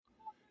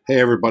Hey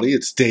everybody,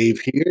 it's Dave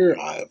here.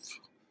 I've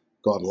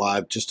gone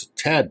live just a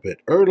tad bit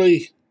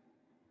early.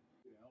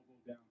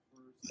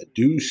 I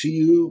do see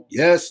you.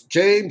 Yes,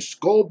 James,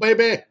 Skull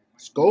baby.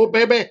 Skull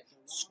baby.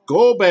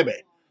 Skull baby.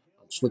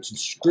 I'm switching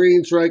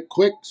screens right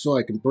quick so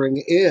I can bring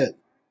in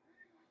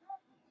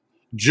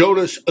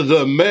Jonas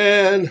the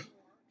man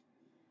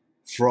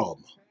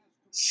from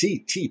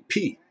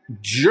CTP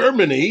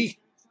Germany.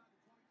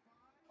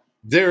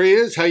 There he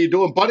is. How you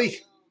doing, buddy?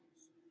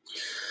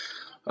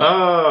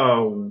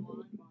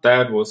 Oh,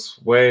 that was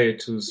way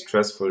too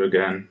stressful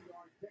again.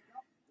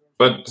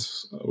 But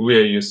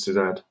we're used to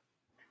that.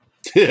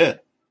 Yeah.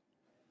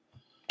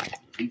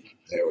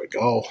 There we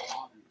go.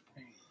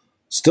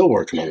 Still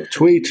working on the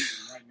tweet.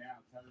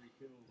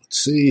 Let's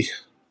see.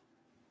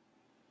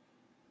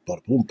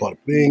 Bada boom, bada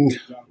bing.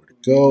 Where'd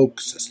it go?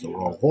 Because that's the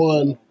wrong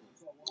one.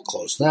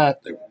 Close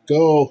that. There we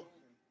go.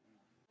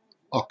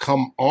 Oh,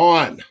 come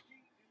on.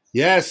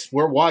 Yes,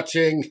 we're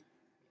watching.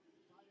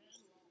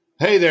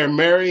 Hey there,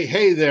 Mary.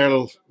 Hey there,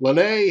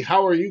 Lene.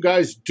 How are you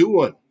guys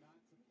doing?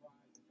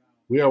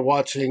 We are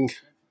watching.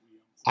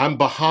 I'm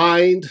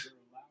behind.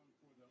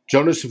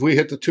 Jonas, have we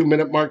hit the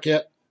 2-minute mark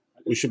yet?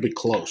 We should be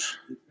close.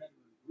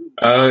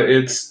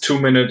 It's 2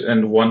 minutes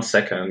and 1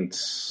 second.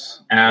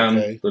 And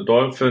Okay. the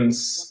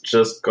Dolphins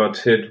just got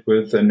hit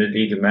with an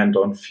illegal man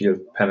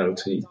downfield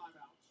penalty.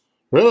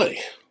 Really?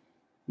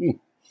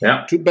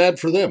 Yeah. Too bad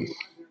for them.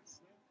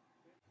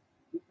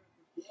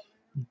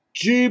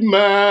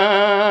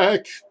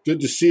 G-Mac. Good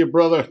to see you,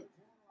 brother.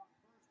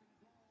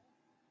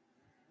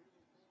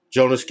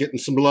 Jonas getting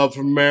some love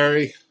from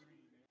Mary.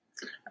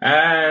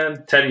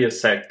 And Teddy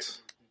is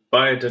sacked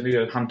by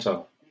Daniel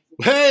Hunter.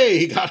 Hey,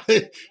 he got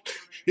it.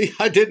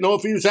 I didn't know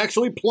if he was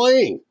actually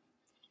playing.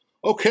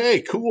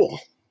 Okay, cool.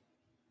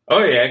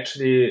 Oh, yeah,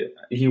 actually,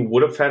 he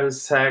would have had a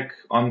sack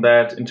on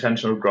that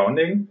intentional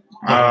grounding.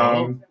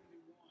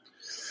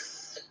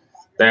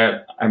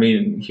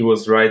 He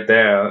was right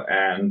there,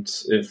 and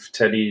if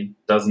Teddy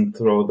doesn't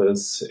throw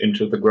this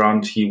into the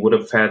ground, he would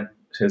have had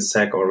his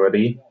sack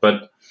already.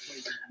 But,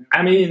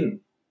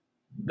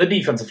 the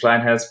defensive line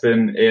has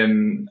been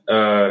in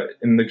the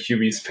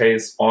QB's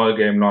face all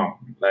game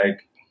long.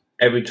 Like,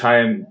 every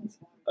time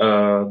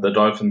the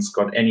Dolphins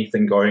got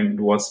anything going, it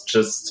was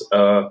just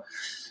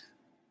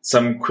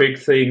some quick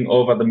thing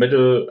over the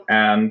middle,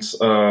 and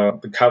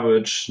the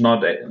coverage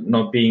not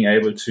being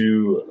able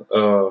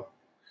to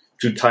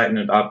tighten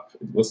it up.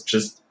 It was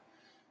just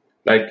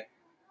like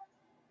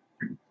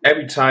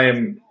every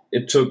time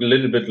it took a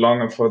little bit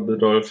longer for the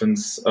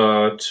Dolphins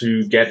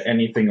to get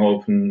anything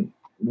open.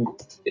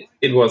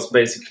 It was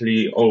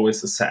basically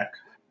always a sack.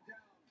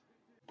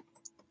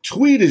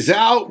 Tweet is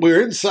out.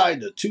 We're inside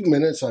the 2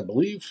 minutes, I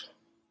believe.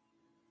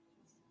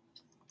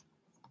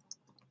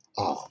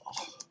 Oh,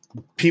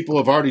 people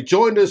have already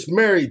joined us.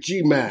 Mary,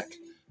 G-Mac,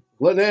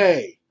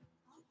 Lene.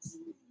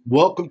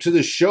 Welcome to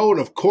the show. And,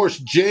 of course,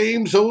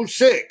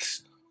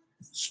 James06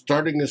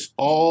 starting us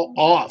all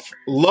off.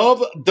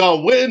 Love the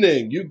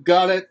winning. You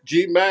got it,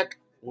 G-Mac.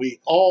 We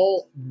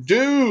all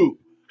do.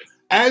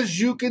 As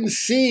you can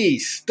see,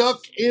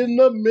 stuck in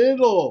the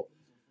middle.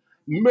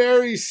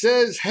 Mary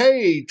says,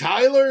 hey,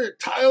 Tyler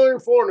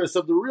Fornes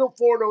of the Real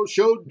Forno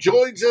Show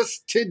joins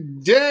us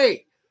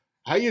today.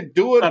 How you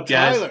doing, What's up,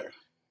 guys? Tyler?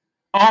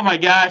 Oh my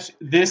gosh,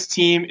 this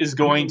team is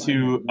going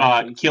to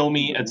kill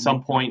me at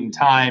some point in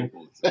time.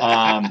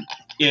 I'm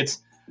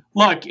just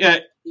going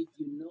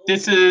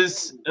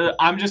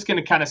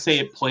to kind of say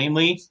it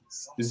plainly.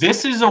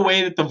 This is a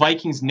way that the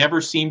Vikings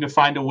never seem to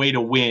find a way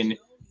to win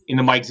in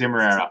the Mike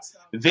Zimmer era.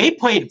 They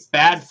played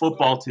bad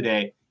football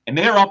today, and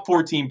they're up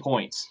 14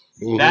 points.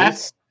 Mm-hmm.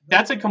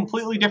 That's a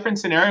completely different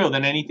scenario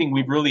than anything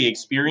we've really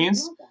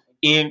experienced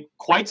in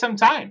quite some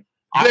time.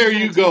 There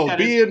you go,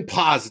 being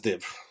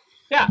positive.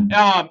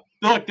 Yeah,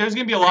 look, there's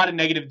going to be a lot of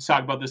negative to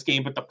talk about this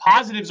game, but the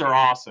positives are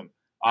awesome.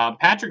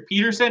 Patrick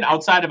Peterson,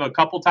 outside of a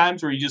couple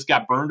times where he just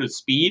got burned with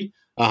speed,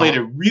 played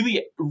a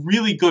really,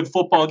 really good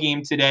football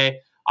game today.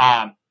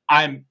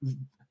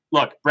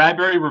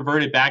 Bradbury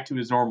reverted back to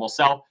his normal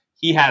self.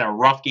 He had a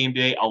rough game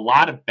today, a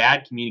lot of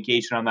bad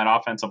communication on that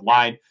offensive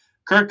line.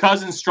 Kirk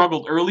Cousins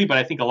struggled early, but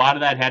I think a lot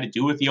of that had to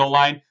do with the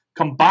O-line,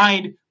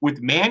 combined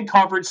with man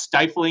coverage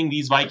stifling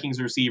these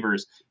Vikings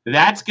receivers.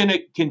 That's going to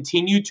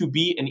continue to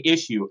be an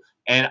issue.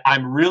 And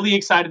I'm really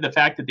excited the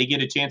fact that they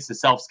get a chance to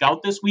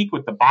self-scout this week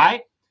with the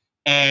bye,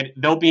 and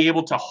they'll be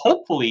able to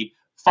hopefully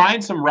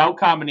find some route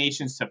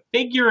combinations to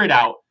figure it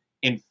out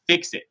and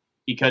fix it,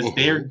 because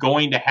they're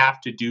going to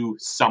have to do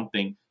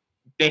something.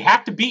 They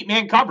have to beat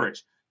man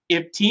coverage.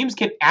 If teams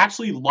can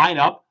actually line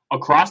up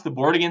across the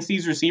board against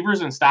these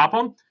receivers and stop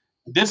them,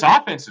 this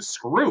offense is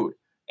screwed.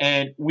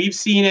 And we've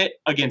seen it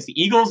against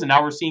the Eagles, and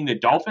now we're seeing the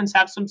Dolphins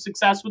have some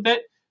success with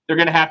it. They're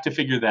going to have to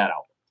figure that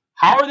out.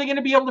 How are they going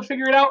to be able to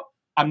figure it out?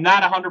 I'm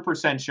not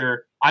 100%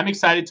 sure. I'm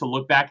excited to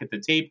look back at the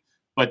tape,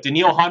 but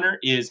Danielle Hunter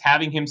is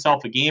having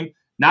himself a game.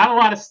 Not a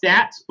lot of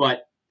stats,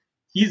 but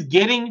he's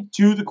getting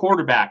to the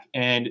quarterback,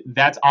 and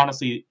that's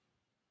honestly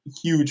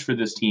huge for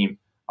this team.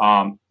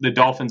 The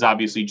Dolphins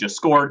obviously just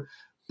scored,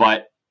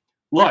 but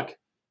look,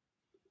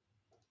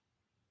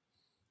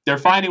 they're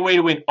finding a way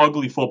to win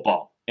ugly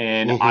football,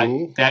 and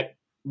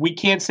we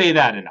can't say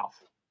that enough.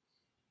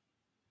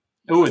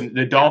 Oh, and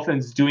the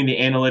Dolphins doing the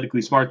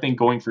analytically smart thing,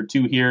 going for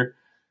 2 here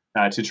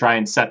to try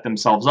and set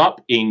themselves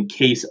up in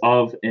case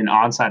of an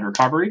onside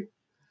recovery.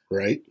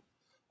 Right.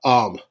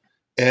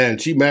 And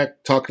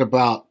G-Mac talking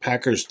about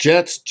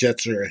Packers-Jets.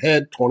 Jets are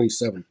ahead,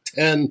 27-10.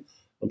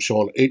 I'm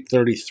showing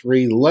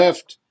 8:33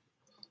 left.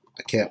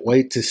 I can't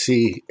wait to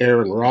see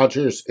Aaron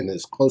Rodgers in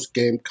his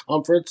post-game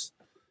conference.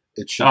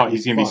 He's going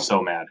to be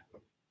so mad.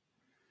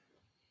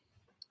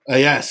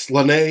 Yes,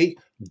 Lene,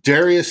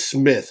 Darius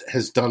Smith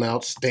has done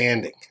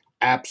outstanding.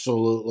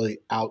 Absolutely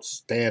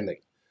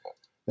outstanding.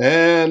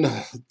 And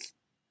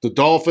the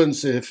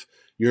Dolphins, if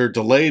you're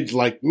delayed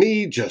like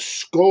me, just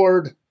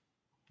scored.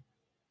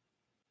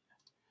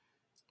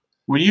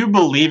 Would you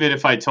believe it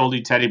if I told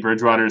you Teddy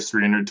Bridgewater is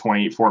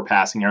 324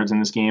 passing yards in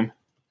this game?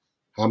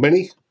 How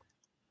many?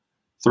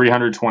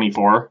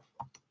 324.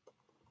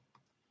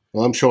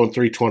 Well, I'm showing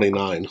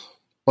 329.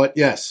 But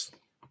yes.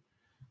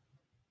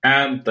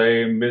 And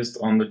they missed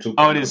on the 2-point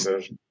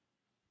conversion.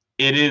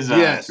 It is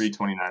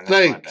 329. That's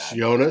Thanks,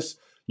 Jonas.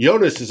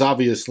 Jonas is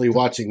obviously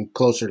watching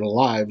closer to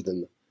live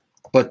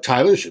but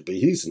Tyler should be.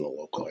 He's in the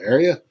local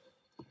area.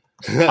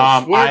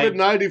 Swerve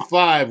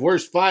 95,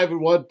 worst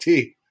 5-1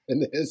 team in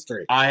the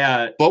history.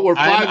 But we're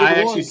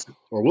 5-1,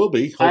 or will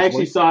be. Hopefully. I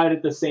actually saw it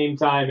at the same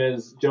time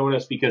as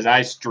Jonas because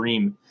I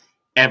stream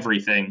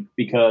everything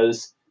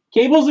because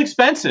cable's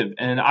expensive,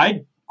 and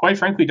I quite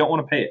frankly don't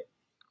want to pay it.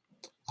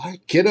 I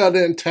get an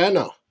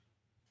antenna,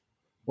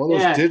 one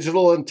of those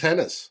digital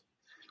antennas.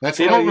 That's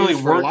what I use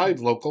for live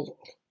local.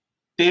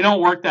 They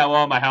don't work that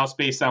well in my house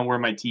based on where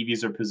my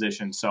TVs are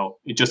positioned, so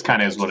it just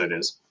kind of is what it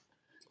is.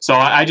 So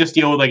I just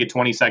deal with like a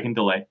 20-second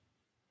delay.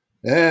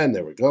 And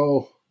there we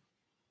go.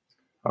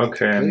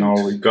 Okay, now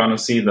we're gonna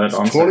see that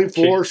on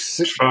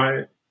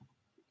 24-6.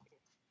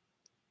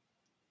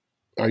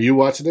 Are you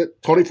watching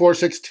it?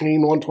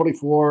 24-16,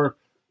 124.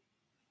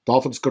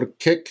 Dolphins go to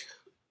kick.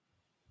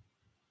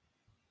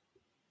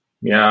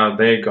 Yeah,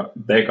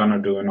 they're gonna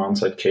do an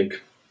onside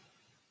kick.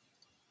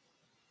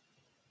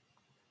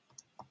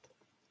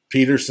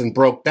 Peterson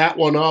broke that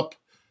one up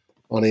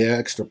on the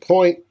extra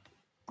point.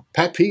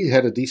 Pat P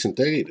had a decent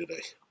day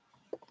today.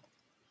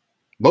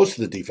 Most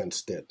of the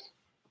defense did.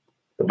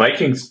 The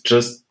Vikings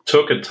just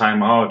took a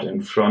timeout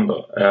in front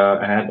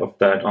ahead of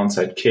that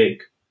onside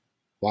kick.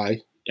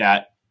 Why?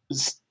 Yeah,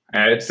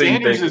 I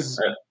think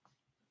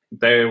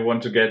they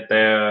want to get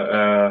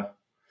their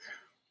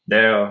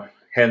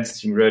hands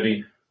team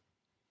ready.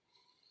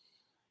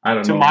 I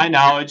don't know. To my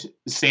knowledge,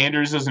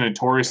 Sanders is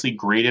notoriously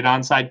great at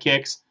onside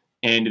kicks.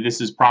 And this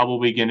is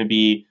probably going to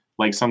be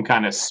like some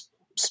kind of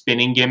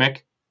spinning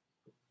gimmick.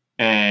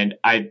 And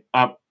they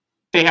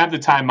have the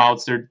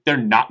timeouts. They're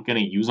not going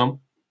to use them.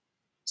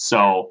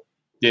 So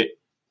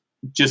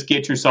just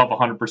get yourself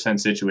 100%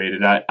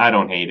 situated. I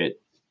don't hate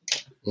it.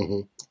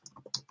 Mm-hmm.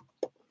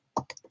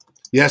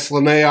 Yes,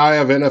 Lene, I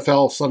have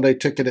NFL Sunday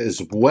ticket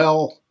as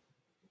well.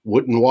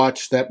 Wouldn't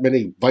watch that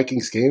many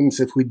Vikings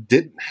games if we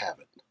didn't have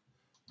it.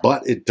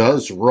 But it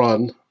does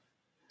run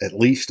at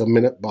least a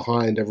minute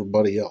behind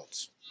everybody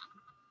else.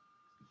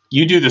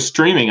 You do the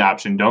streaming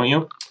option, don't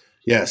you?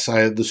 Yes,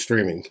 I had the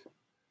streaming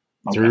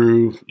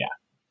through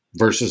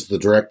versus the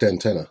direct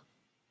antenna.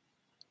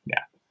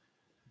 Yeah.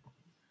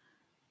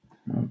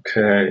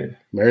 Okay.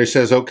 Mary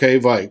says, okay,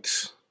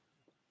 Vikes.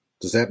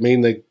 Does that mean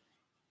they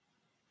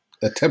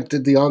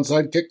attempted the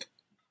onside kick?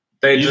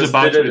 They just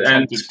did it,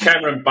 and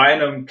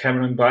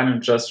Cameron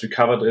Bynum just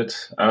recovered it.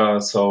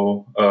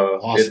 So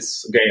awesome.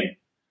 It's a game.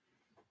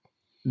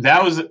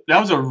 That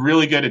was a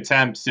really good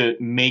attempt to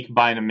make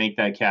Bynum make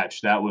that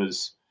catch. That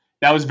was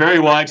very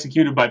well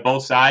executed by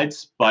both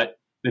sides, but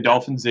the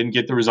Dolphins didn't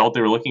get the result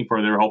they were looking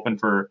for. They were hoping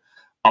for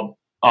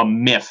a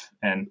miff,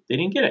 and they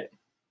didn't get it.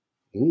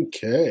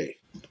 Okay.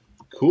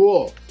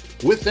 Cool.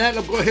 With that,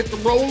 I'm going to hit the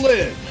roll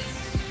in.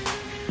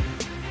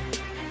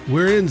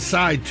 We're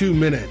inside 2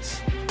 minutes.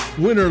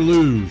 Win or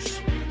lose.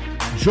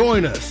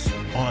 Join us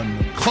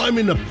on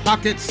Climbing the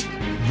Pockets,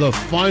 the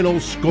final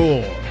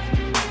score.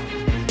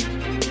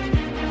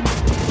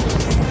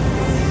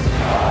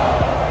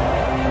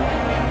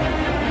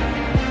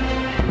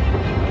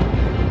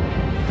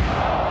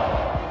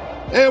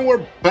 And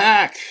we're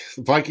back.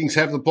 The Vikings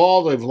have the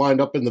ball. They've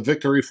lined up in the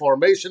victory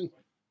formation.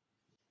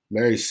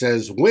 Mary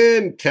says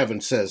win.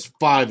 Kevin says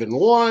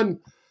 5-1.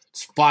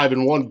 It's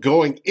 5-1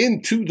 going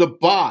into the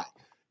bye.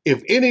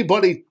 If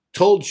anybody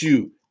told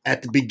you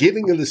at the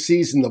beginning of the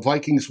season the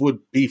Vikings would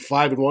be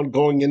 5-1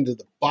 going into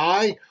the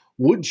bye,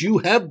 would you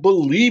have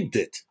believed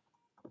it?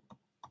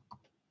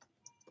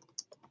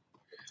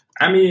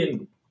 I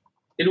mean,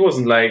 it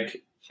wasn't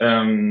like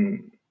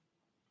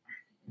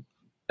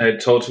a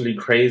totally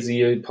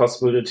crazy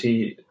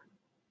possibility.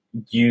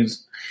 You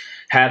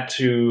had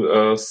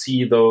to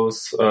see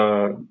those.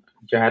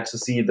 You had to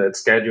see that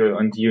schedule,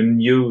 and you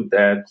knew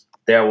that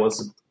there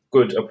was a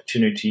good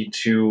opportunity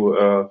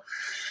to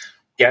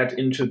get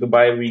into the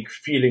bye week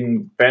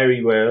feeling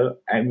very well.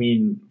 I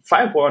mean,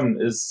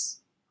 5-1 is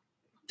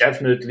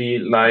definitely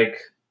like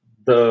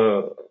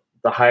the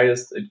the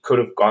highest it could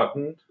have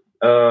gotten.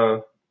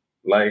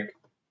 Like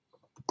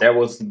that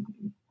was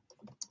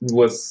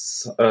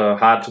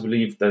hard to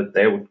believe that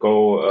they would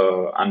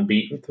go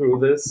unbeaten through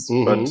this,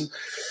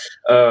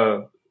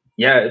 but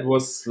yeah, it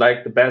was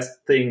like the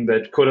best thing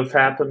that could have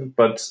happened,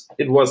 but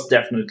it was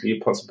definitely a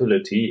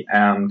possibility.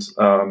 And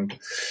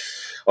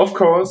of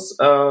course,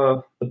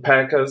 the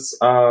Packers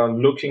are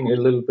looking a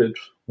little bit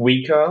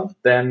weaker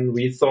than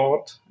we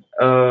thought.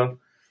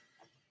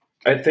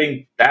 I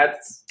think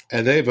that's...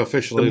 And they've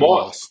officially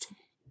lost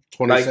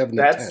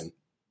 27-10.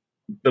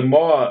 The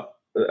more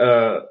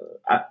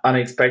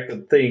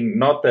unexpected thing,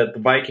 not that the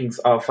Vikings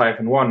are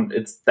 5-1,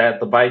 it's that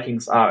the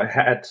Vikings are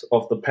ahead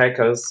of the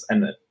Packers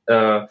and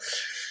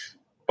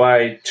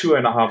by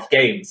 2.5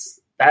 games.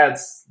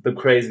 That's the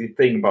crazy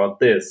thing about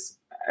this.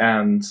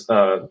 And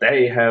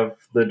they have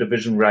the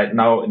division right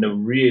now in a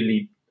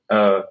really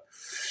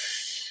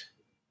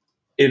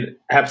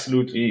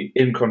absolutely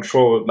in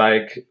control.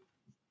 Like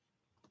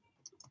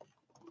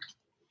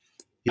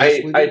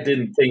Yes, I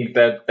didn't think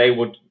that they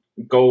would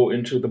go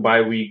into the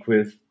bye week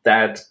with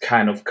that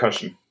kind of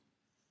cushion.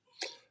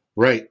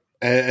 Right.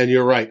 And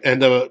you're right.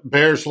 And the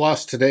Bears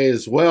lost today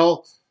as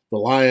well. The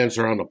Lions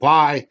are on the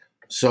bye.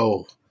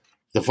 So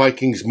the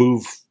Vikings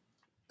move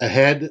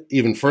ahead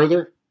even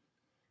further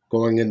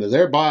going into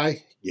their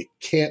bye. You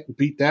can't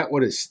beat that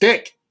with a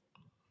stick.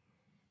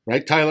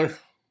 Right, Tyler?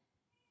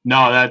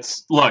 No,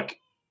 look,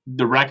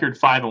 the record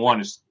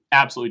 5-1 is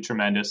absolutely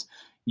tremendous.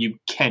 You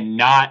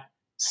cannot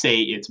say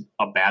it's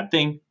a bad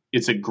thing.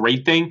 It's a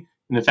great thing.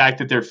 And the fact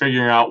that they're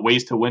figuring out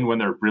ways to win when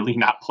they're really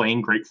not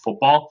playing great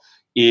football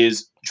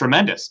is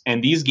tremendous.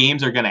 And these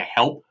games are going to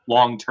help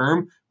long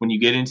term when you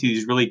get into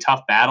these really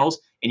tough battles,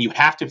 and you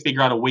have to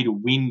figure out a way to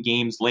win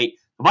games late.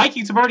 The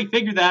Vikings have already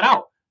figured that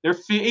out. They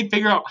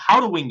figure out how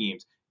to win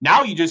games.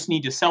 Now you just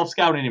need to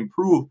self-scout and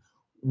improve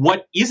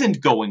what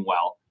isn't going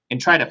well and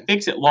try to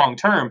fix it long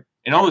term.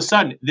 And all of a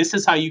sudden, this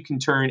is how you can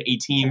turn a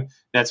team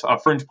that's a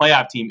fringe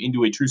playoff team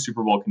into a true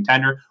Super Bowl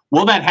contender.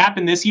 Will that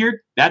happen this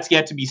year? That's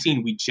yet to be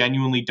seen. We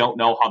genuinely don't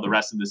know how the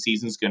rest of the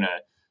season is going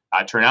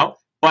to turn out.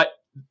 But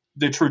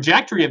the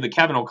trajectory of the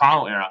Kevin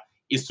O'Connell era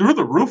is through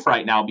the roof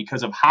right now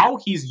because of how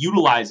he's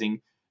utilizing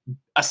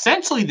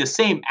essentially the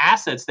same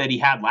assets that he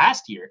had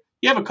last year.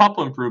 You have a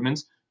couple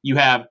improvements. You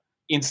have,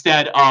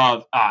 instead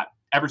of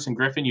Everson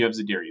Griffin, you have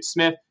Zadarius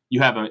Smith.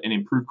 You have an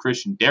improved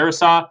Christian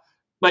Darrisaw.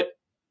 But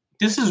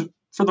this is,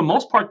 for the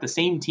most part, the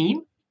same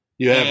team.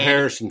 You have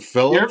Harrison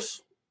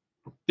Phillips.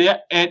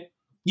 And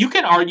you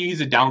can argue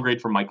he's a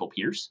downgrade from Michael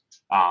Pierce.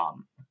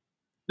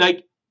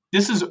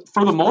 This is,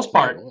 for the most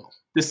part,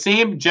 the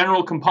same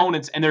general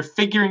components, and they're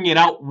figuring it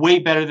out way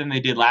better than they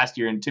did last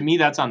year. And to me,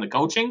 that's on the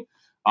coaching.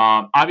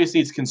 Obviously,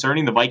 it's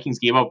concerning. The Vikings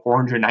gave up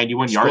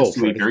 491 yards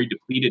to a very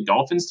depleted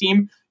Dolphins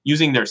team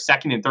using their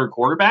second and third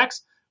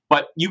quarterbacks.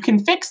 But you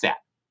can fix that.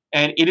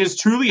 And it is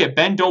truly a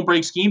bend, don't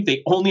break scheme.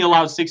 They only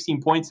allowed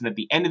 16 points. And at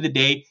the end of the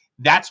day,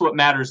 that's what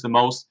matters the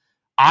most.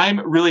 I'm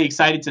really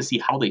excited to see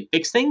how they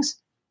fix things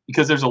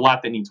because there's a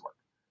lot that needs work.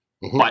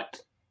 Mm-hmm.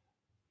 But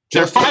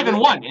they're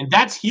 5-1, and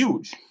that's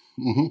huge.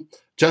 Mm-hmm.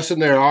 Justin,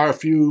 there are a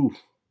few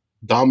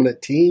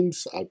dominant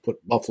teams. I'd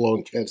put Buffalo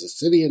and Kansas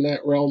City in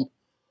that realm.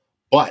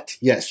 But,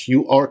 yes,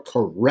 you are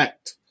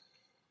correct.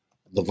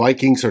 The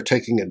Vikings are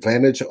taking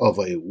advantage of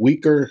a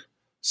weaker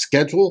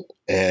schedule,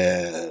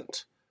 and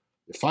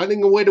they're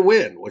finding a way to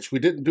win, which we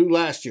didn't do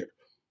last year.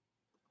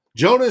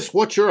 Jonas,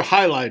 what's your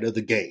highlight of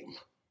the game?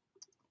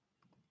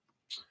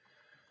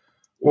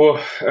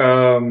 Well,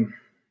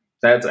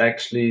 that's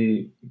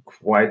actually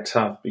quite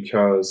tough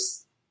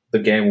because the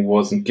game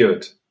wasn't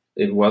good.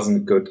 It wasn't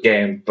a good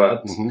game,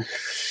 but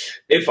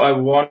if I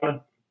want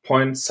to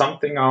point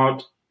something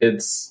out,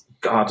 it's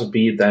got to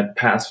be that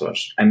pass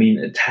rush. I mean,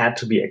 it had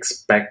to be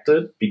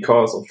expected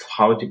because of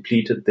how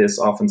depleted this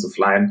offensive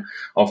line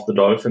of the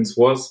Dolphins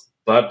was,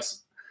 but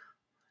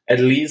at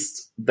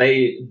least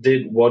they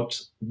did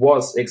what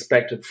was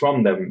expected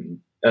from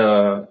them.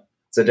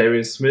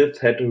 Zadarius Smith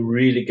had a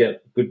really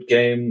good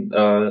game.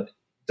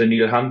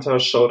 Danielle Hunter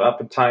showed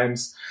up at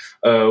times.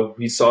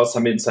 We saw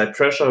some inside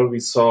pressure. We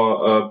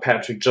saw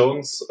Patrick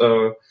Jones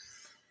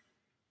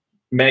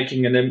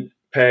making an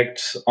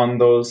impact on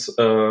those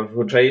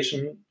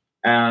rotation.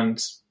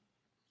 And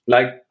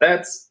like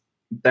that's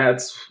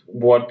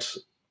what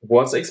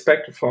was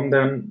expected from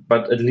them,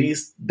 but at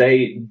least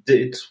they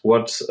did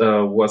what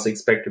was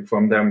expected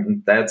from them.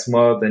 And that's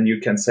more than you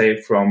can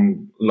say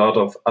from a lot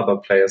of other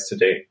players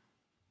today.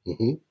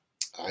 Mm-hmm.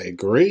 I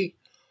agree.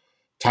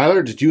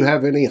 Tyler, did you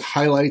have any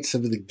highlights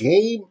of the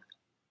game?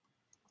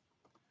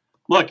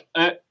 Look,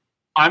 I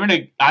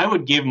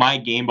would give my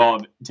game ball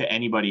to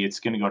anybody.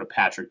 It's going to go to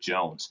Patrick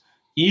Jones.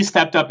 He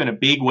stepped up in a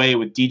big way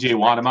with DJ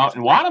Wadham out,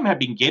 and Wadham had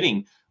been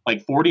getting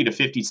like 40 to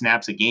 50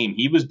 snaps a game.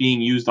 He was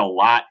being used a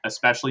lot,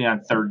 especially on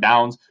third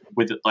downs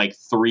with like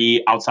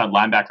 3 outside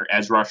linebacker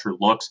edge rusher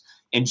looks.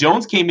 And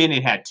Jones came in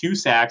and had 2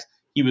 sacks.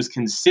 He was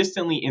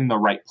consistently in the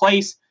right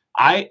place.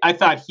 I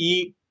thought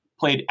he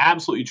played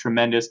absolutely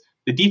tremendous.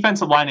 The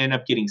defensive line ended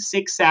up getting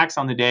 6 sacks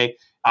on the day.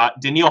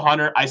 Danielle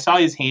Hunter, I saw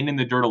his hand in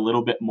the dirt a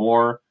little bit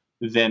more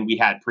than we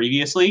had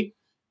previously.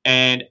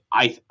 And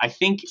I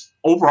think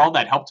overall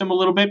that helped him a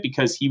little bit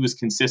because he was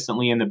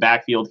consistently in the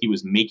backfield. He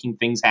was making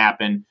things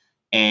happen.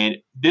 And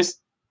this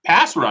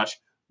pass rush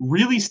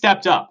really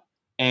stepped up.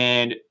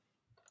 And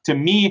to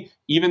me,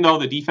 even though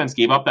the defense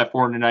gave up that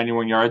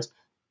 491 yards,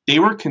 they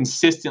were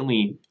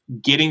consistently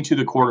getting to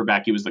the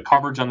quarterback. It was the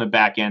coverage on the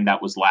back end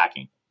that was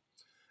lacking.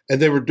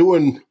 And they were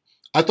doing,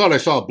 I thought I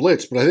saw a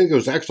blitz, but I think it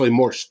was actually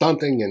more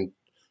stunting and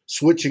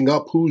switching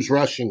up who's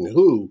rushing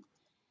who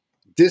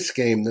this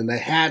game than they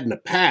had in the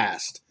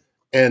past.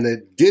 And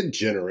it did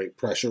generate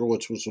pressure,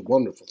 which was a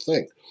wonderful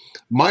thing.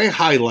 My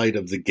highlight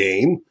of the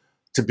game,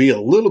 to be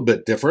a little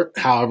bit different,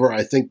 however,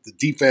 I think the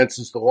defense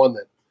is the one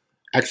that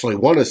actually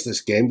won us this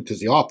game because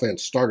the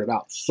offense started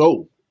out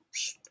so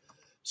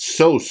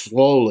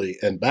slowly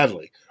and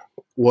badly,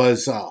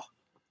 was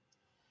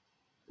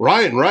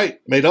Ryan Wright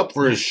made up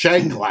for his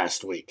shank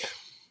last week.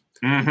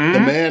 Mm-hmm. The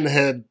man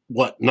had,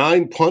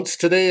 9 punts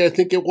today, I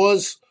think it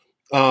was.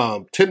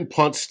 10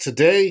 punts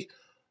today.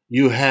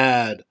 You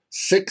had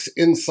 6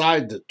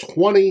 inside the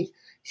 20.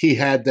 He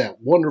had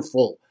that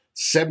wonderful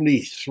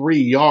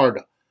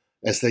 73-yard,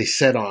 as they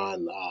said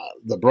on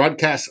the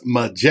broadcast,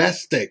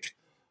 majestic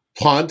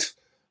punt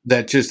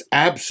that just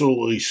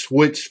absolutely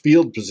switched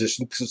field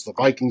position because the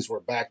Vikings were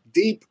back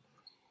deep.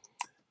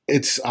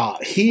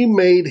 He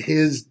made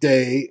his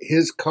day,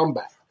 his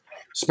comeback.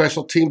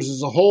 Special teams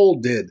as a whole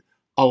did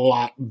a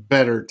lot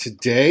better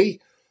today.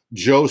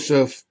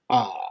 Joseph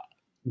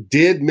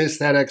did miss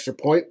that extra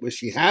point, wish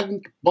he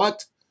hadn't,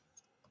 but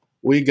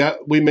we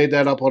made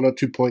that up on a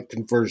 2-point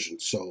conversion.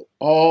 So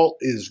all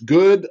is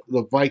good.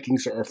 The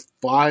Vikings are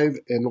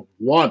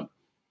 5-1.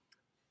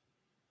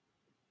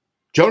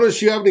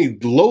 Jonas, you have any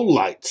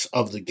lowlights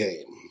of the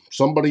game?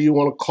 Somebody you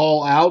want to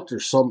call out or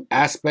some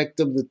aspect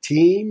of the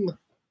team?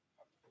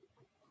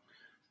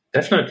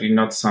 Definitely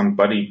not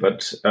somebody,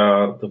 but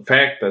the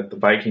fact that the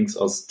Vikings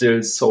are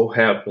still so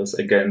helpless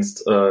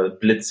against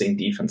blitzing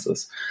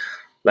defenses.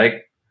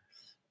 Like,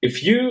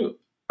 if you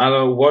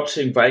are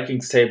watching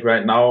Vikings tape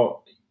right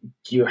now,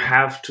 you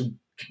have to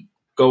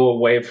go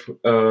away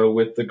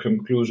with the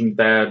conclusion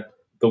that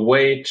the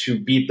way to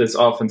beat this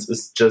offense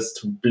is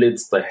just to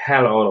blitz the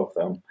hell out of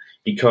them,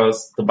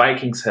 because the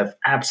Vikings have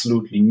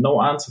absolutely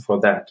no answer for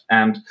that.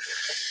 And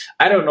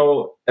I don't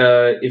know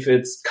if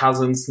it's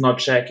Cousins not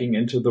checking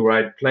into the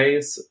right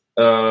place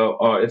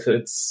or if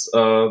it's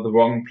the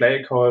wrong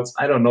play calls.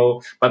 I don't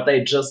know, but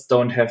they just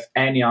don't have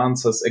any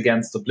answers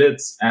against the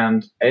blitz.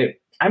 And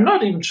I'm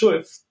not even sure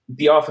if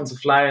the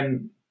offensive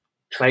line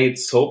played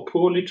so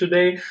poorly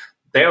today.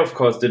 They, of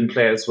course, didn't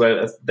play as well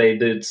as they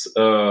did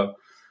so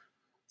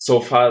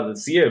far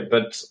this year.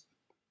 But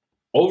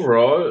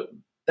overall,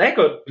 they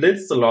got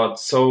blitzed a lot.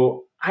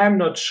 So I'm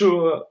not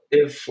sure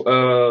if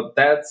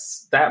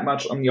that's that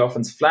much on the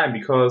offensive line,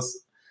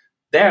 because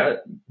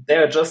there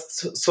are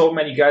just so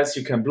many guys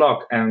you can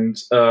block. And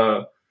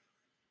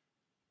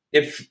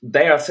if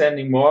they are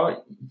sending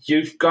more,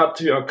 you've got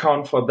to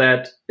account for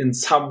that in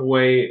some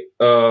way,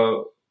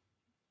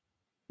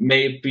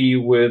 maybe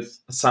with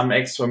some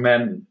extra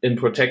men in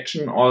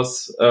protection or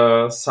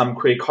some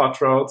quick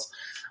hot routes.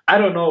 I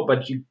don't know,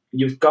 but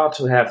you've got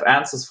to have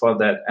answers for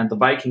that. And the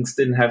Vikings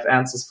didn't have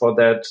answers for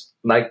that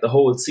like the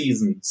whole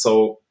season.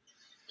 So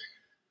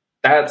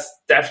that's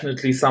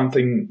definitely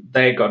something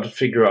they got to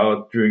figure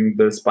out during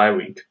this bye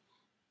week.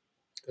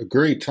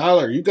 Agree.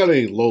 Tyler, you got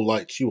any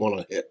lowlights you want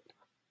to hit?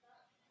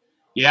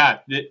 Yeah,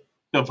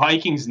 the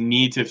Vikings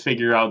need to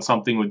figure out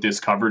something with this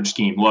coverage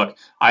scheme. Look,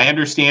 I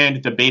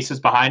understand the basis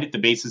behind it. The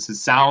basis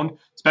is sound,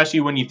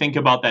 especially when you think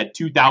about that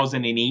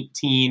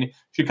 2018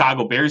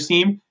 Chicago Bears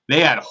team.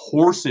 They had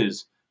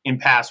horses in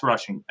pass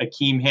rushing.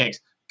 Akeem Hicks,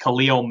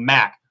 Khalil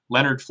Mack,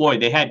 Leonard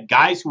Floyd. They had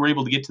guys who were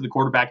able to get to the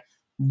quarterback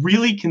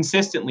really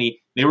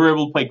consistently. They were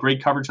able to play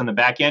great coverage on the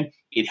back end.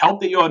 It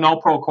helped that you had an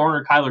all-pro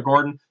corner, Kyler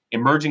Gordon,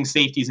 emerging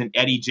safeties in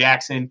Eddie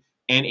Jackson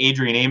and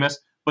Adrian Amos.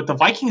 But the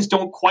Vikings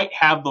don't quite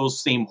have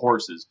those same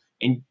horses.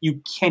 And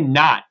you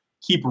cannot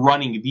keep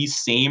running these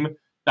same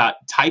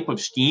type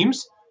of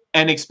schemes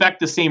and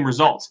expect the same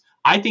results.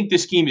 I think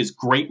this scheme is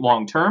great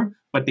long-term,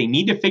 but they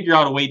need to figure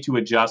out a way to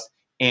adjust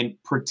and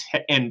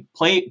protect and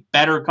play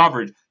better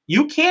coverage.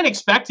 You can't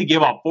expect to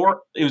give up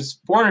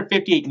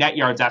 458 net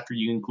yards after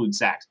you include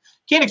sacks.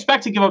 Can't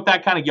expect to give up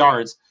that kind of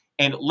yards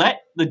and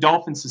let the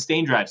Dolphins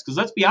sustain drives. Because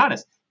let's be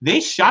honest,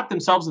 they shot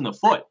themselves in the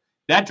foot.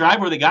 That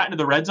drive where they got into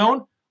the red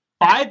zone,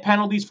 5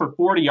 penalties for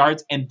 40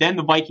 yards, and then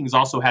the Vikings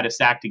also had a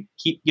sack to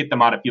get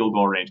them out of field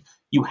goal range.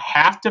 You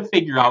have to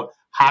figure out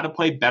how to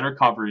play better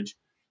coverage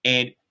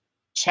and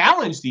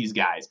challenge these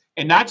guys,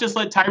 and not just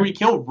let Tyreek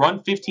Hill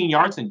run 15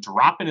 yards and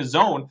drop in his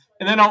zone,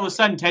 and then all of a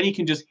sudden Teddy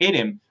can just hit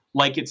him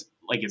like it's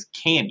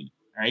candy,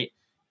 right?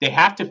 They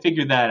have to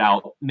figure that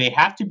out, and they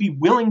have to be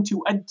willing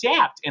to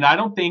adapt. And I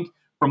don't think,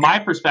 from my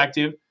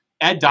perspective,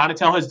 Ed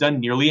Donatel has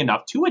done nearly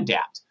enough to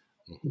adapt.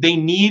 They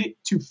need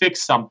to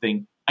fix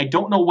something. I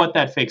don't know what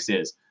that fix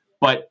is,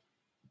 but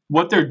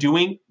what they're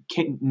doing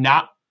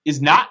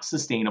is not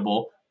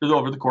sustainable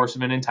over the course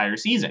of an entire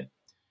season.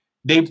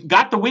 They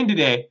got the win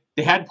today,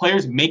 They had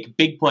players make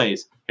big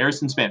plays.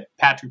 Harrison Smith,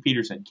 Patrick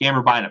Peterson,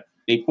 Cameron Bynum.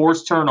 They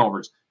forced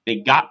turnovers. They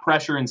got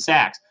pressure and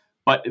sacks.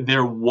 But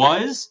there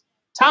was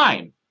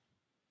time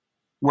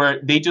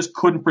where they just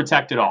couldn't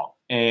protect it all.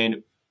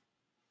 And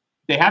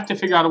they have to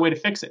figure out a way to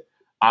fix it.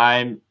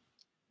 I'm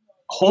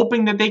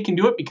hoping that they can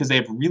do it because they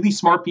have really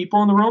smart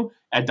people in the room.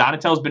 Ed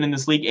Donatello's been in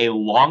this league a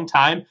long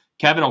time.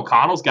 Kevin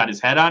O'Connell's got his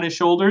head on his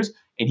shoulders,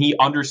 and he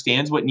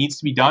understands what needs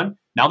to be done.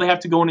 Now they have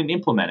to go in and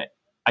implement it.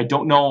 I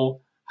don't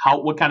know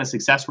what kind of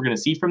success we're going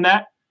to see from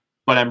that,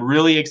 but I'm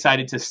really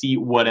excited to see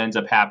what ends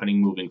up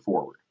happening moving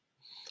forward.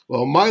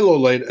 Well, my low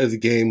light of the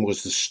game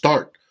was the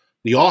start,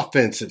 the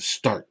offensive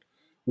start.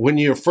 When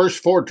your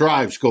first 4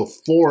 drives go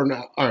 3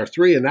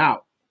 and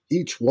out,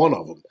 each one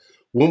of them.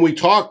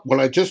 When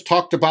I just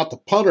talked about the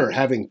punter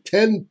having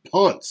 10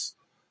 punts,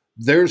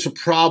 there's a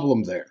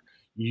problem there.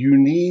 You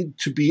need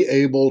to be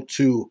able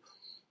to,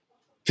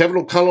 Kevin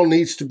O'Connell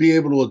needs to be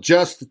able to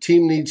adjust. The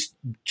team needs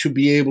to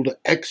be able to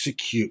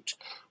execute,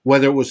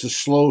 whether it was a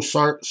slow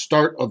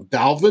start of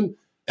Dalvin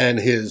and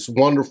his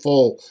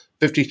wonderful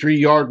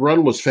 53-yard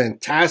run was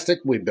fantastic.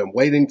 We've been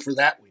waiting for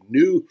that. We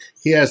knew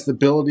he has the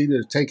ability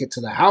to take it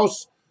to the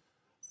house,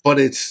 but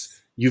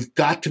you've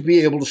got to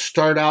be able to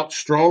start out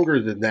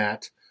stronger than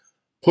that.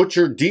 Put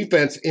your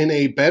defense in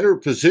a better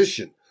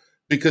position,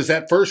 because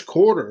that first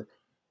quarter,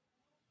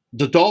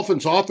 the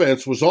Dolphins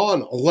offense was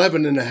on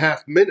 11 and a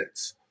half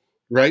minutes,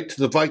 right, to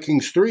the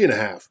Vikings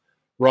 3.5,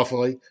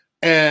 roughly.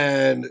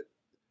 And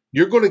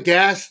you're going to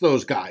gas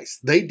those guys.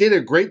 They did a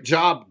great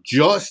job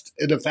just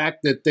in the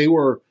fact that they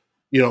were,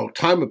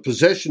 time of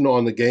possession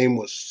on the game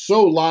was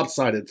so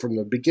lopsided from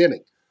the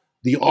beginning.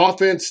 The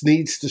offense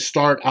needs to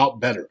start out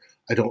better.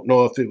 I don't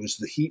know if it was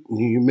the heat and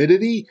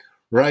humidity,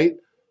 right?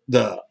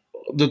 The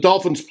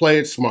Dolphins play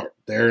it smart.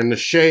 They're in the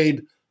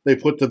shade. They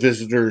put the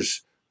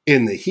visitors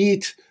in the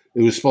heat.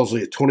 It was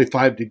supposedly a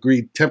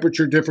 25-degree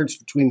temperature difference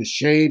between the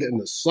shade and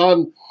the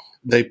sun.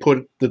 They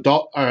put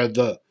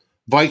the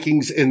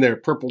Vikings in their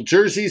purple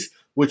jerseys,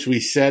 which we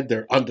said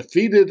they're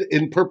undefeated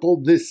in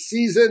purple this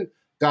season.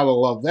 Gotta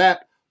love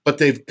that. But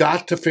they've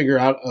got to figure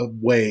out a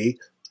way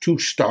to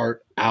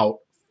start out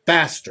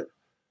faster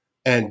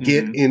and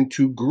get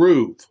into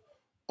groove.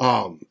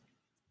 AD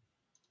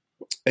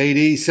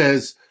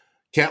says,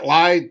 can't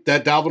lie,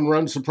 that Dalvin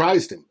run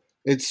surprised him.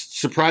 It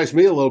surprised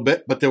me a little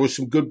bit, but there was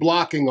some good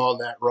blocking on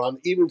that run,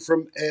 even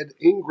from Ed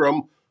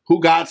Ingram,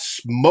 who got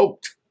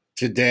smoked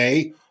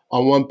today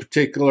on one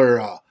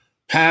particular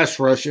pass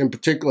rush. In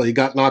particular, he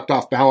got knocked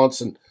off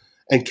balance and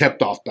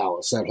kept off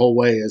balance that whole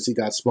way as he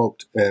got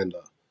smoked, and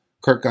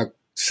Kirk got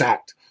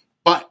sacked.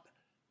 But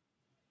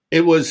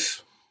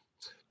those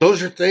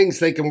are things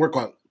they can work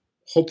on.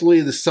 Hopefully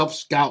the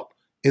self-scout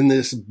in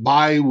this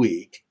bye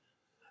week,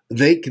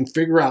 they can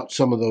figure out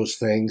some of those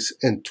things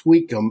and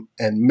tweak them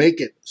and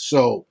make it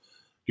so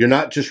you're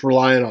not just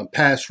relying on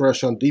pass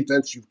rush on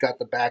defense. You've got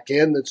the back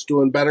end that's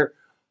doing better.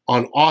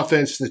 On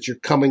offense, that you're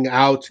coming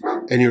out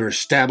and you're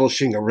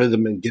establishing a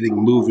rhythm and getting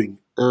moving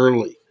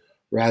early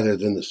rather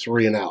than the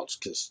 3 and outs.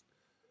 Because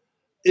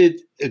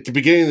at the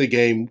beginning of the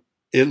game,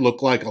 it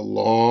looked like a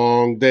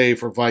long day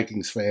for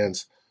Vikings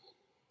fans.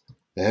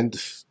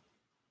 And,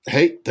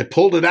 hey, they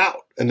pulled it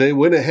out and they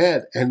went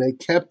ahead and they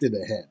kept it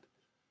ahead.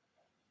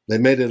 They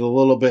made it a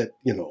little bit,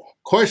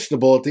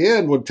 questionable at the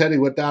end when Teddy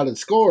went down and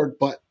scored,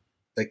 but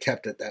they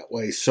kept it that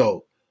way.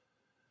 So,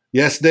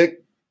 yes,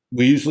 Nick,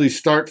 we usually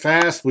start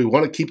fast. We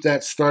want to keep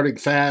that starting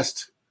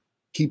fast,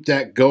 keep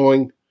that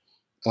going.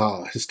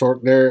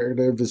 Historic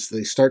narrative is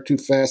they start too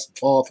fast and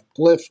fall off a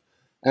cliff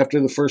after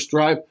the first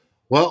drive.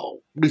 Well,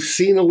 we've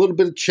seen a little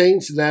bit of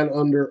change in that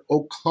under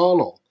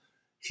O'Connell.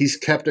 He's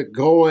kept it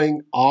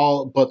going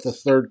all but the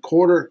third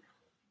quarter,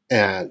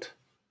 and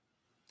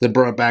then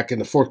brought it back in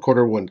the fourth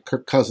quarter when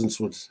Kirk Cousins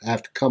would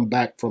have to come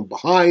back from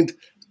behind.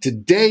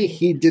 Today,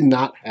 he did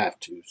not have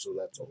to, so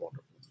that's a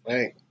wonderful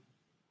thing.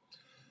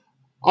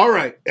 All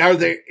right, are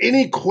there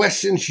any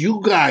questions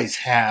you guys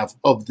have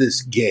of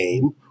this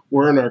game?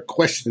 We're in our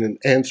question and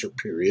answer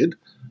period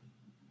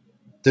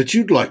that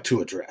you'd like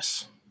to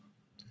address.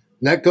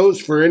 And that goes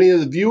for any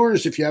of the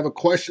viewers. If you have a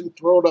question,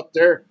 throw it up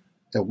there,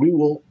 and we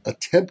will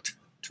attempt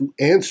to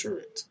answer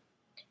it.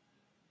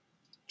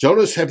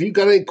 Jonas, have you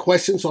got any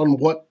questions on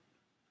what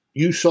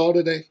you saw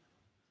today?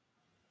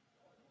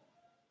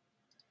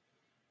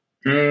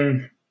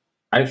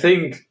 I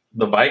think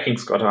the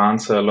Vikings got to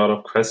answer a lot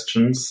of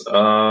questions.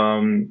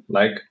 I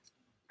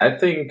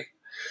think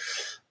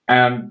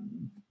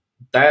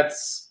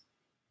that's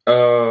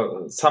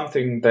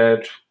something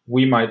that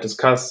we might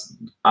discuss.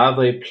 Are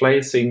they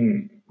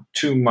placing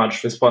too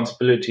much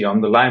responsibility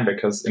on the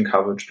linebackers in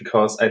coverage?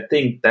 Because I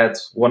think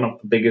that's one of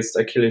the biggest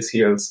Achilles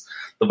heels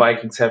the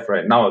Vikings have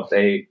right now.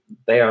 They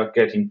are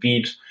getting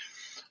beat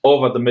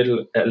over the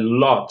middle a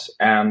lot,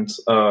 and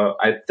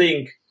I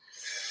think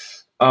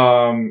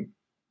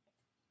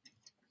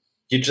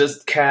you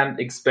just can't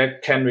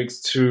expect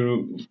Kendricks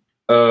to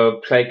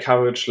play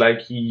coverage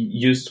like he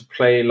used to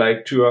play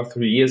like 2 or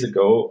 3 years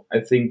ago. I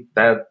think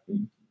that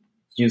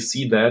you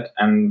see that,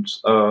 and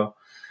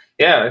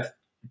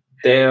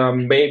there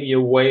may be a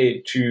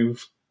way to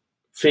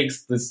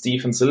fix this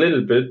defense a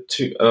little bit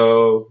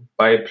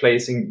by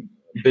placing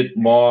a bit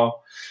more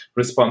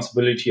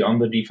responsibility on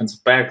the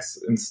defensive backs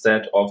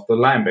instead of the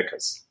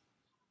linebackers.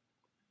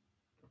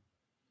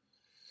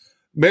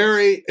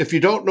 Mary, if you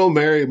don't know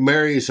Mary,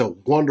 Mary is a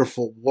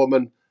wonderful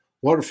woman,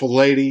 wonderful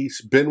lady.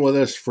 She's been with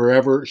us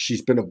forever.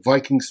 She's been a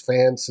Vikings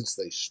fan since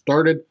they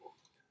started.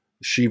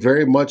 She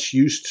very much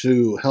used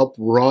to help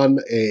run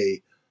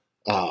a,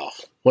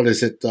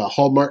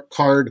 Hallmark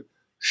card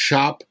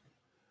shop.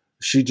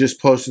 She just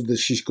posted that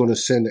she's going to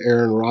send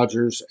Aaron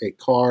Rodgers a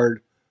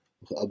card,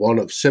 one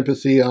of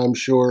sympathy, I'm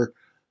sure,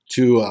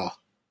 to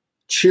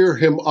cheer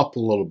him up a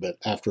little bit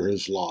after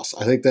his loss.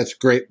 I think that's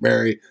great,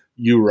 Mary.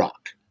 You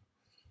rock.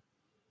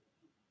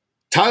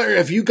 Tyler,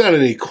 have you got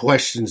any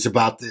questions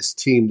about this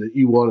team that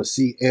you want to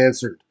see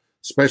answered,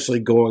 especially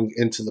going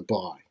into the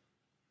bye?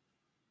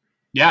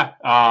 Yeah,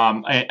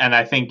 and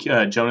I think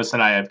Jonas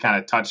and I have kind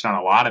of touched on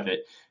a lot of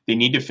it. They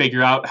need to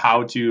figure out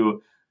how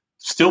to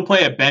still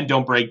play a bend,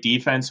 don't break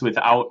defense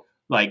without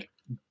like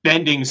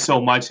bending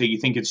so much that you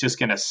think it's just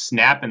going to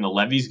snap and the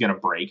levee's going to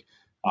break.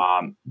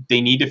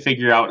 They need to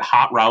figure out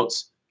hot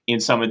routes in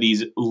some of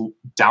these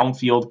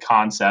downfield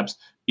concepts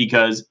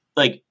because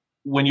like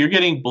when you're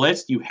getting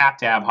blitzed, you have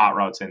to have hot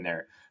routes in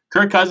there.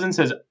 Kirk Cousins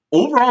has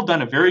overall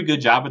done a very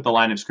good job at the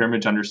line of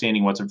scrimmage,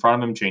 understanding what's in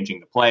front of him,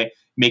 changing the play,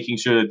 making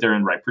sure that they're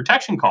in right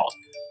protection calls.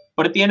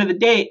 But at the end of the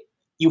day,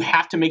 you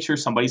have to make sure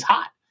somebody's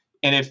hot.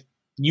 And if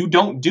you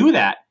don't do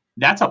that,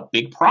 that's a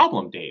big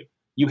problem, Dave.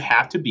 You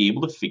have to be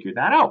able to figure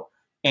that out.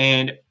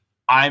 And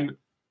I'm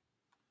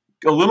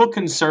a little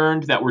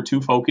concerned that we're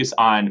too focused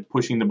on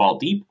pushing the ball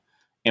deep,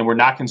 and we're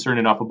not concerned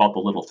enough about the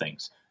little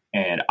things.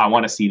 And I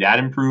want to see that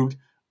improved.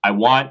 I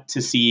want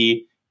to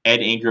see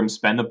Ed Ingram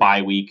spend the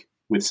bye week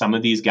with some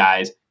of these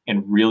guys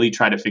and really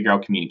try to figure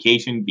out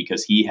communication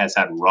because he has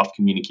had rough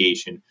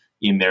communication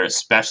in there,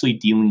 especially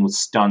dealing with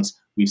stunts.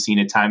 We've seen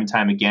it time and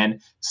time again.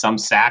 Some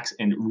sacks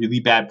and really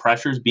bad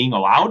pressures being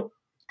allowed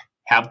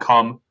have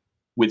come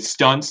with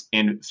stunts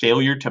and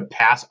failure to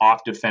pass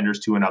off defenders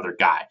to another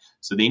guy.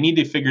 So they need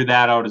to figure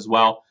that out as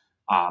well.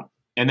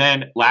 And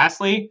then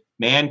lastly,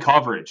 man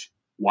coverage.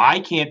 Why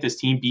can't this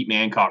team beat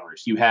man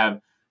coverage? You have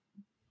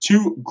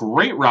two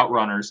great route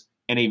runners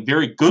and a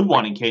very good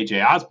one in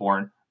KJ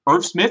Osborne.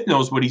 Irv Smith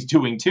knows what he's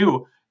doing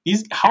too.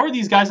 How are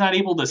these guys not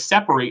able to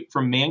separate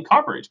from man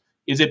coverage?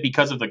 Is it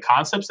because of the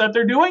concepts that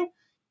they're doing?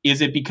 Is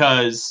it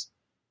because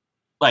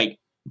like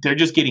they're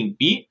just getting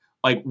beat?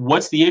 Like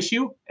what's the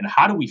issue and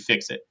how do we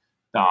fix it?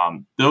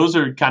 Those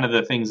are kind of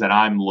the things that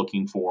I'm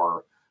looking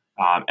for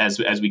as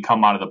we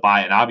come out of the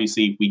bye. And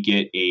obviously we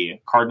get a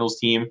Cardinals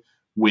team,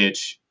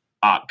 which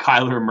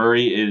Kyler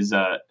Murray is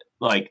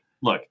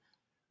look,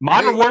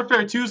 Modern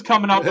Warfare 2 is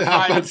coming out. I'm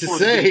about to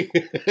say,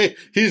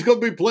 he's going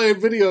to be playing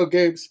video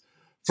games.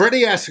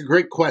 Freddie asked a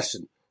great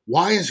question.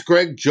 Why is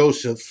Greg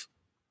Joseph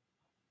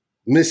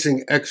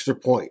missing extra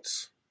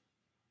points?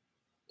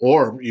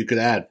 Or you could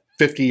add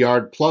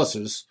 50-yard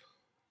pluses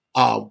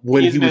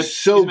when he was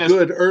so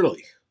good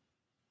early.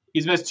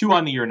 He's missed 2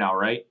 on the year now,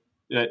 right?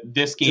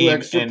 This game 2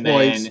 extra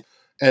points.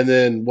 And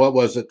then what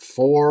was it? 3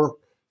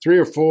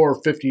 or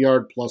 4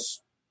 50-yard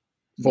plus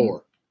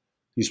 4.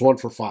 He's 1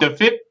 for 5.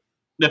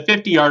 The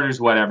 50-yarders,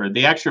 whatever.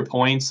 The extra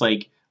points,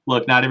 like,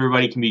 look, not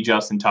everybody can be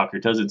Justin Tucker.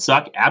 Does it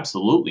suck?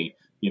 Absolutely.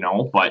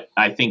 But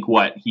I think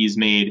he's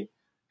made,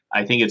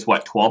 I think it's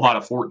 12 out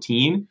of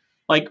 14.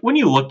 Like, when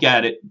you look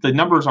at it, the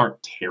numbers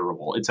aren't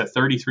terrible. It's a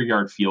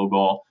 33-yard field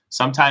goal.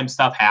 Sometimes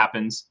stuff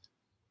happens.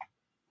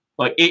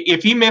 Like,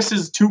 if he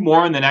misses 2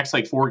 more in the next,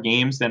 4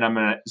 games, then I'm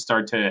going to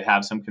start to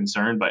have some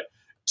concern. But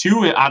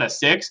 2 out of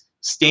 6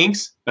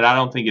 stinks, but I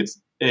don't think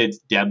it's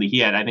deadly. He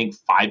had, I think,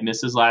 5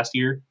 misses last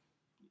year.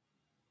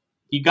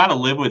 You got to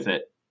live with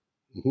it.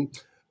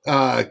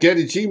 Mm-hmm.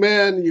 Getty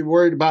G-Man, you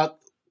worried about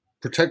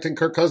protecting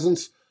Kirk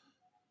Cousins?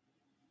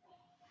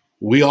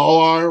 We all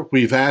are.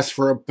 We've asked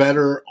for a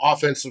better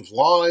offensive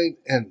line,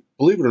 and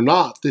believe it or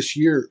not, this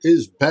year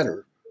is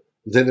better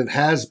than it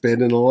has been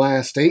in the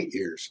last 8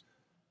 years.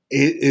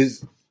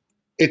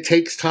 It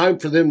takes time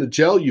for them to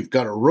gel. You've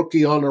got a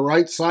rookie on the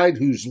right side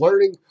who's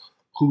learning,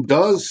 who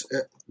does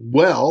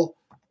well,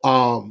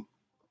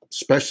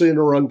 especially in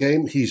the run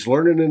game. He's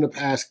learning in the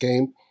pass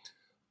game.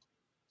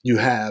 You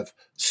have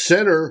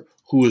center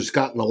who has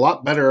gotten a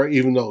lot better,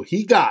 even though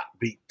he got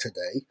beat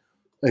today,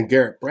 and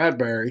Garrett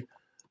Bradbury.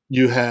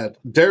 You had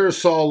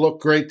Darisaw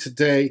look great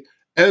today.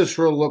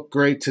 Ezra looked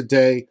great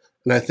today.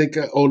 And I think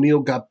O'Neal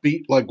got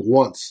beat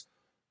once.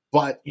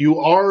 But you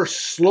are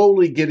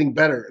slowly getting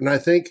better. And I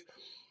think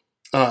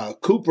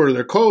Cooper,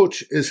 their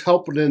coach, is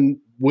helping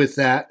them with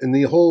that. And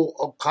the whole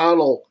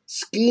O'Connell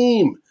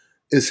scheme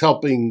is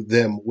helping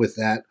them with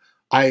that.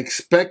 I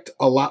expect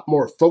a lot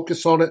more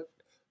focus on it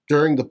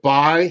during the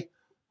bye,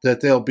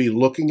 that they'll be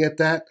looking at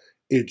that.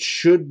 It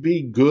should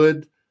be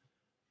good.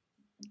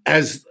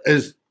 As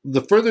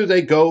the further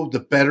they go, the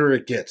better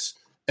it gets.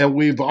 And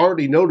we've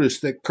already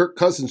noticed that Kirk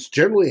Cousins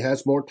generally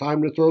has more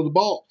time to throw the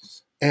ball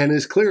and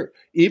is clear.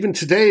 Even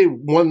today,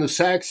 one of the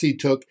sacks he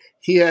took,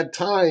 he had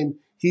time.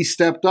 He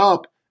stepped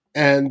up,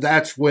 and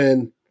that's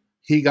when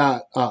he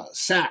got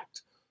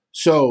sacked.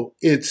 So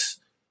it's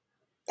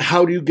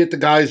how do you get the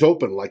guys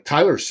open, like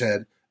Tyler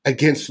said,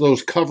 against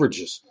those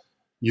coverages?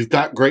 You've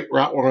got great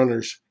route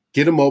runners.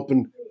 Get them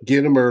open,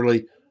 get them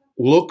early.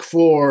 Look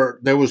for,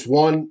 there was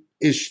one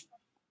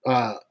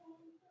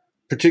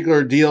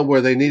particular deal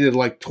where they needed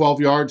like 12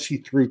 yards. He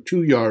threw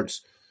 2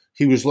 yards.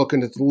 He was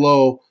looking at the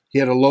low. He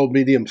had a low,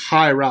 medium,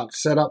 high route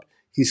setup.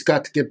 He's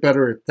got to get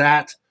better at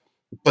that.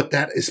 But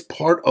that is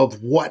part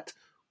of what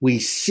we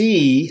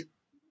see,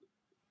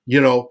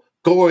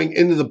 going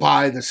into the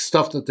bye, the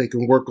stuff that they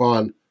can work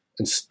on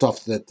and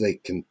stuff that they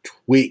can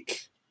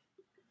tweak.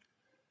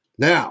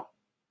 Now,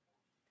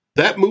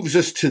 that moves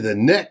us to the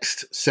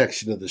next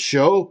section of the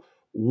show,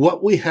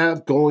 what we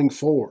have going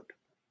forward.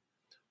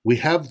 We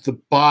have the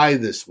bye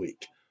this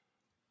week.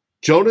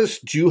 Jonas,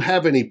 do you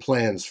have any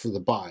plans for the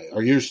bye?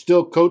 Are you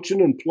still coaching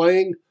and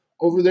playing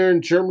over there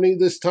in Germany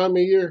this time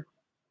of year?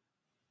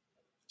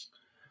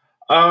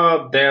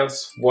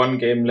 There's one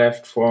game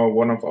left for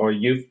one of our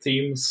youth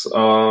teams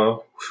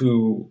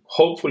who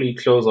hopefully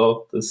close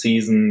out the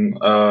season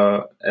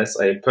as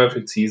a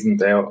perfect season.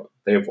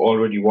 They've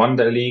already won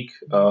their league.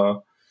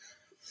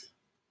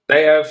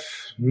 They have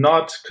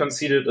not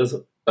conceded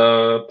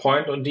a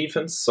point on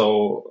defense,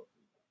 so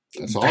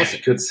that's awesome.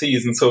 Good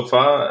season so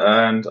far,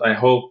 and I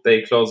hope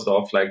they close it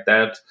off like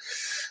that.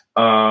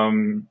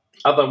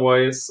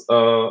 Otherwise,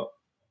 I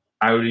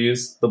will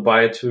use the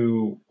bye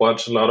to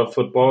watch a lot of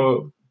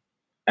football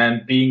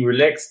and being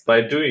relaxed by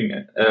doing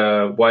it,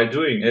 while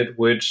doing it,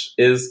 which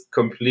is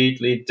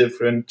completely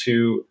different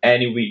to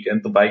any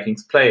weekend the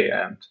Vikings play,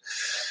 and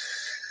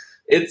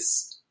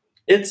it's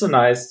a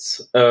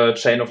nice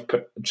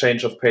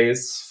change of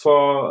pace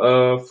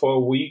for a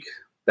week.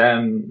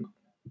 Then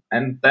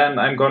I'm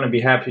going to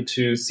be happy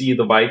to see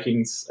the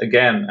Vikings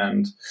again,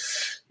 and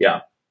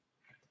yeah.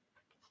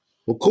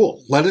 Well,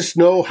 cool. Let us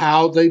know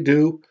how they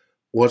do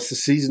once the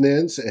season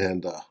ends,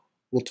 and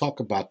we'll talk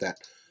about that.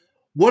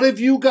 What have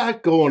you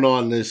got going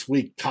on this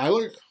week,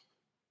 Tyler?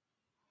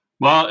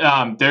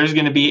 Well, there's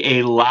going to be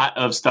a lot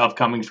of stuff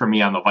coming from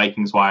me on the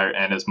Vikings Wire,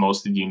 and as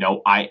most of you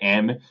know, I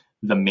am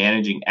the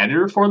managing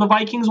editor for the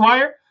Vikings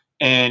Wire,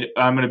 and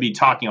I'm going to be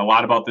talking a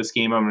lot about this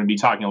game. I'm going to be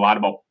talking a lot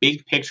about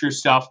big picture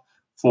stuff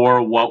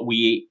for what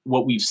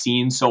we've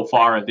seen so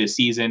far this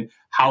season,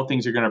 how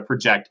things are going to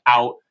project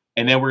out,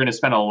 and then we're going to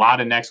spend a lot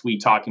of next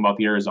week talking about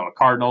the Arizona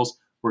Cardinals.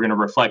 We're going to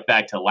reflect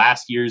back to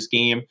last year's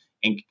game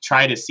and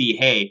try to see,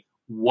 hey,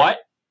 what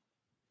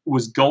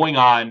was going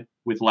on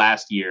with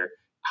last year?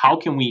 How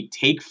can we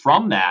take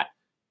from that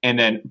and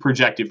then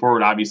project it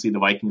forward? Obviously, the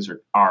Vikings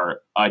are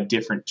a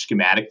different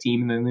schematic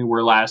team than they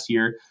were last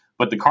year,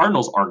 but the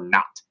Cardinals are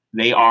not.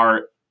 They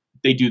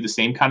do the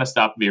same kind of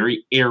stuff,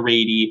 very air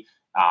raidy,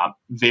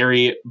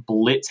 very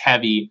blitz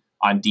heavy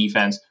on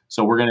defense.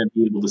 So we're going to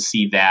be able to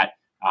see that.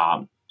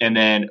 And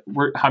then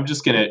I'm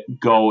just going to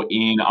go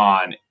in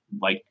on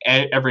like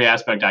every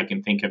aspect I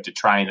can think of to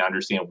try and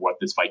understand what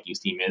this Vikings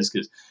team is,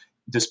 because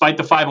despite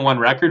the 5-1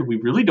 record, we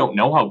really don't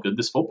know how good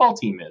this football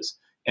team is.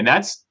 And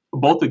that's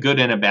both a good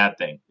and a bad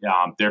thing.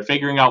 They're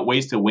figuring out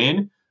ways to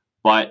win,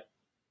 but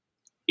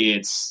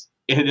this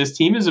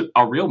team is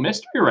a real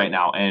mystery right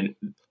now.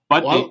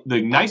 But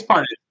the nice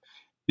part is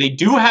they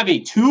do have a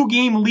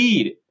 2-game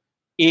lead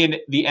in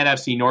the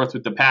NFC North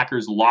with the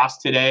Packers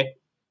lost today.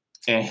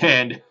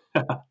 And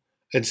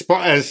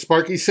as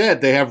Sparky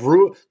said, they have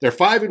room. They're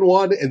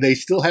 5-1, and they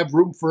still have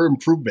room for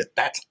improvement.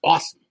 That's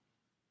awesome.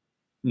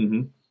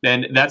 Mm-hmm.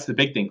 And that's the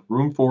big thing,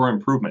 room for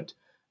improvement.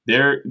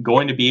 They're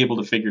going to be able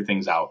to figure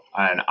things out,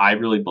 and I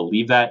really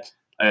believe that.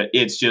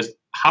 It's just,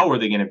 how are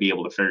they going to be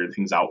able to figure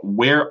things out?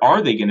 Where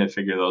are they going to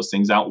figure those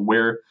things out?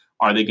 Where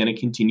are they going to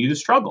continue to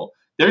struggle?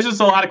 There's just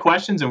a lot of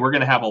questions, and we're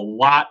going to have a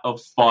lot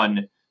of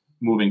fun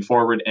moving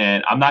forward.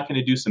 And I'm not going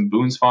to do some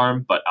Boone's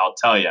Farm, but I'll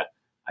tell you,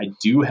 I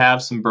do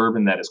have some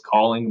bourbon that is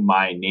calling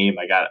my name.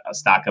 I got a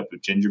stock up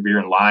of ginger beer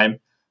and lime.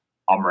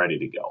 I'm ready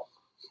to go.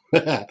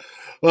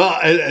 Well,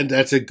 and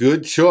that's a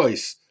good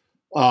choice.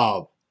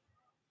 I'm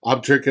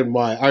drinking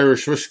my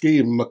Irish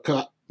whiskey,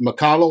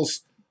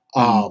 McConnell's,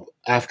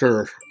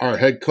 after our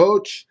head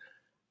coach.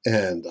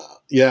 And,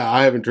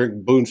 I haven't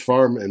drank Boone's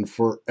Farm in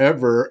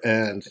forever,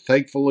 and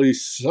thankfully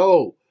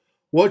so.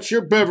 What's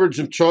your beverage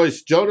of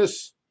choice,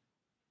 Jonas?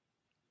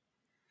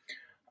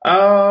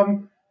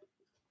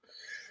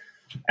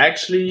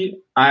 Actually,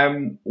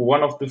 I'm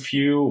one of the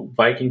few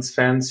Vikings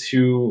fans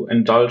who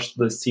indulge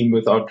this team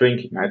without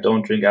drinking. I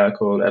don't drink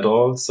alcohol at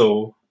all,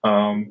 so...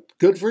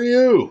 Good for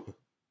you.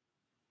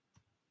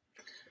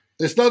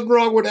 There's nothing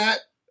wrong with that.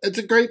 It's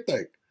a great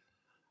thing.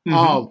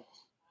 Mm-hmm.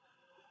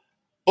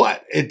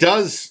 But it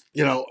does,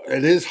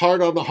 it is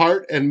hard on the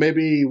heart, and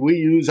maybe we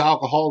use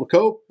alcohol to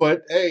cope,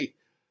 but hey,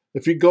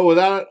 if you go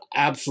without it,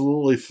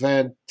 absolutely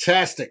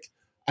fantastic.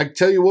 I can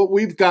tell you what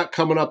we've got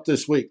coming up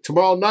this week.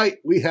 Tomorrow night,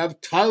 we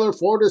have Tyler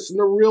Fortis and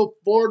the Real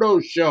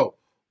Fordo Show.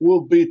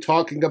 We'll be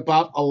talking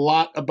about a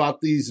lot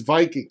about these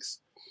Vikings.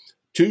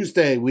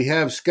 Tuesday, we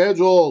have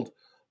scheduled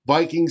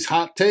Vikings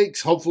hot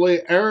takes. Hopefully,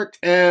 Eric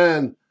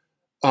and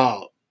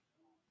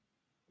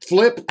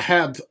Flip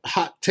have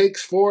hot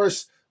takes for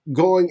us.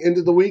 going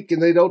into the week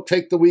and they don't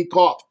take the week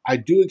off. I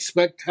do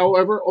expect,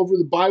 however, over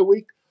the bye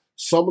week,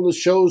 some of the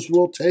shows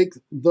will take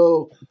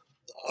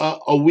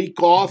a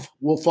week off.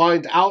 We'll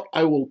find out.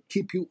 I will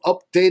keep you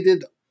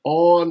updated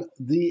on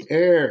the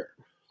air.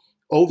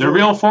 The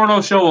Real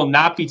Forno Show will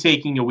not be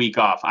taking a week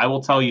off. I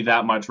will tell you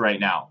that much right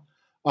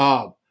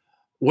now.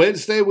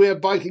 Wednesday, we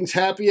have Vikings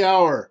Happy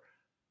Hour.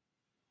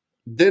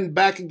 Then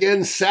back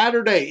again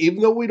Saturday. Even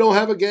though we don't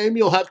have a game,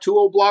 you'll have two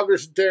old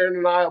bloggers, Darren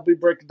and I. Will be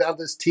breaking down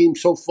this team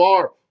so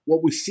far,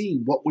 what we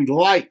see, what we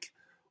like,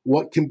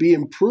 what can be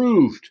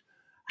improved,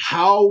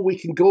 how we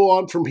can go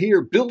on from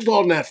here, build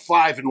on that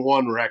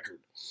 5-1 record.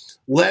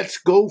 Let's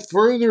go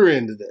further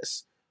into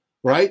this,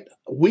 right?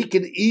 We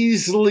can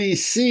easily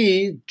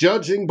see,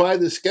 judging by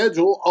the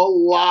schedule, a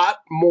lot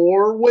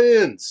more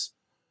wins.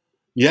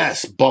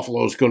 Yes,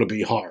 Buffalo's going to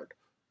be hard.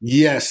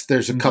 Yes,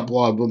 there's a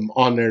couple of them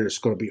on there that's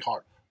going to be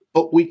hard.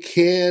 But we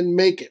can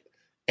make it.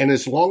 And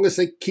as long as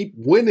they keep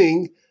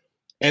winning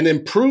and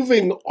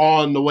improving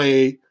on the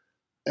way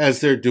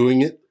as they're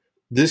doing it,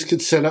 this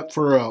could set up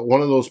for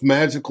one of those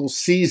magical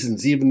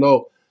seasons, even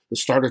though the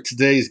start of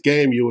today's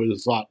game, you would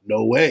have thought,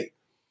 no way.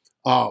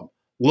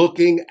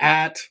 Looking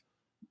at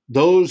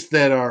those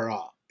that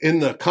are in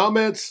the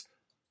comments,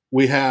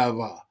 we have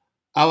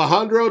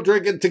Alejandro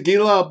drinking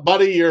tequila.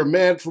 Buddy, you're a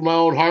man from my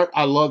own heart.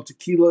 I love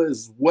tequila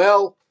as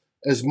well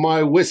as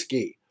my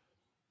whiskey.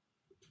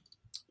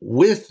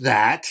 With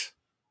that,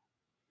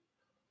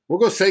 we're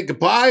going to say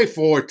goodbye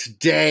for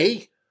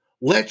today.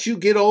 Let you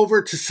get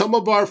over to some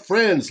of our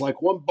friends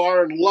like One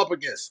Bar in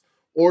Lubbock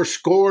or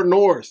Score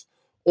North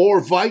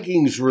or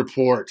Vikings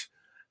Report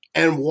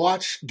and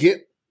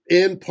get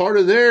in part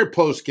of their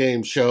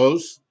post-game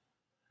shows.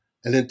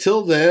 And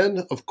until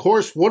then, of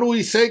course, what do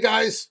we say,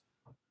 guys?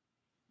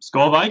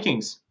 Skol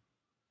Vikings.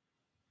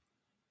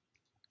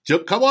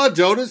 Come on,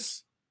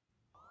 Jonas.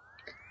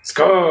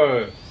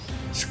 Skol!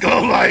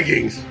 Skol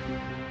Vikings.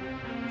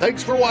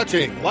 Thanks for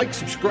watching. Like,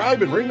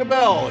 subscribe, and ring the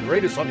bell, and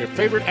rate us on your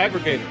favorite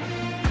aggregator.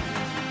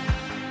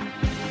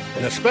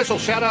 And a special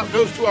shout-out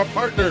goes to our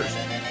partners,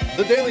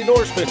 the Daily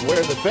Norseman,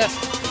 where the best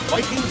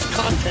Vikings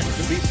content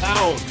can be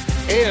found,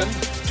 and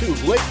to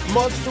Lake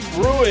Monster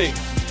Brewing,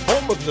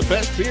 home of the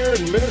best beer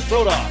in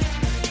Minnesota.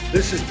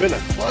 This has been a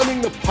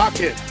Climbing the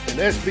Pocket and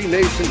SB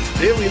Nation's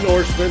Daily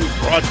Norseman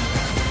broadcast.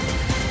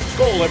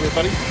 Skol,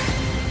 everybody.